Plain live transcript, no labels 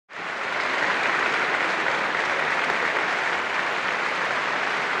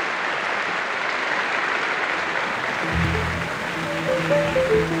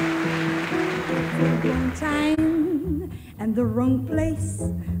and the wrong place.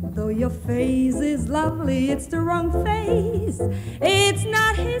 Though your face is lovely, it's the wrong face. It's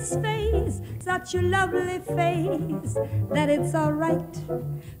not his face, such a lovely face, that it's all right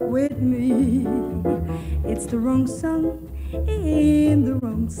with me. It's the wrong song in the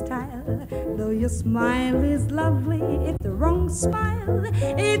wrong style. Though your smile is lovely, it's the wrong smile.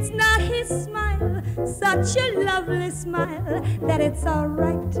 It's not his smile, such a lovely smile, that it's all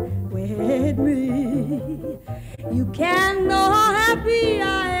right with me. You can't know how happy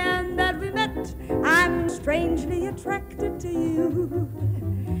I am that we met. I'm strangely attracted to you.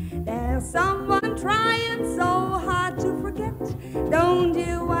 There's someone trying so hard to forget. Don't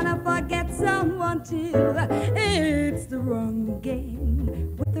you wanna forget someone too? It's the wrong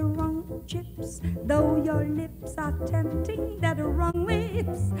game with the wrong chips. Though your lips are tempting, they're the wrong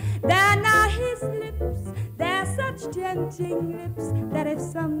lips. They're not his lips, they're such tempting lips, that if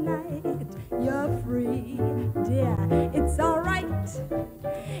some night you're free, dear, it's all right.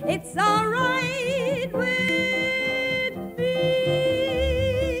 It's all right with me.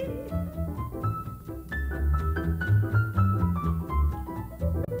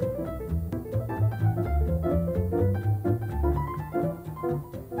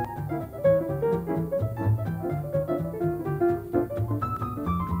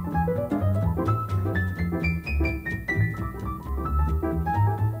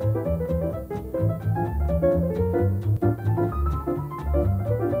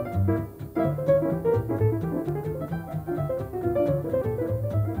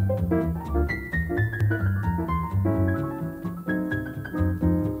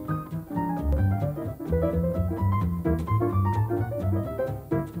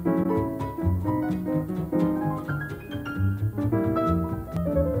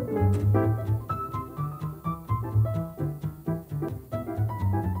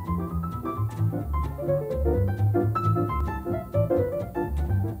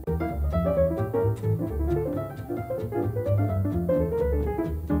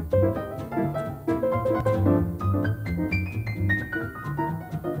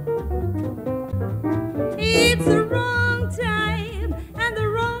 It's the wrong time and the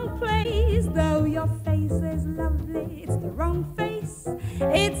wrong place. Though your face is lovely, it's the wrong face.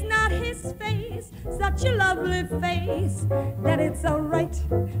 It's not his face, such a lovely face, that it's all right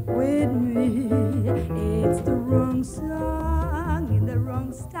with me. It's the wrong song in the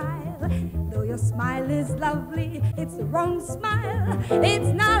wrong style. Though your smile is lovely, it's the wrong smile.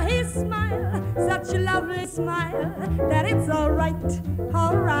 It's not his smile, such a lovely smile, that it's all right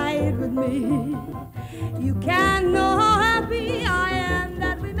with me. You can't know how happy I am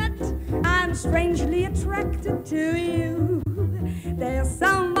that we met. I'm strangely attracted to you. There's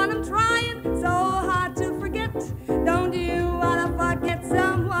someone I'm trying so hard to forget. Don't you wanna forget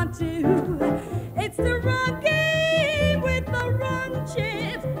someone too? It's the wrong game with the wrong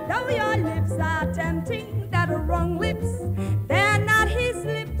chips. Though your lips are tempting, they're the wrong lips. They're not his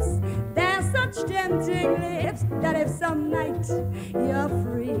lips, they're such tempting lips, that if some night you're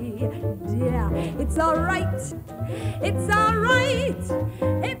free, dear, it's all right. It's all right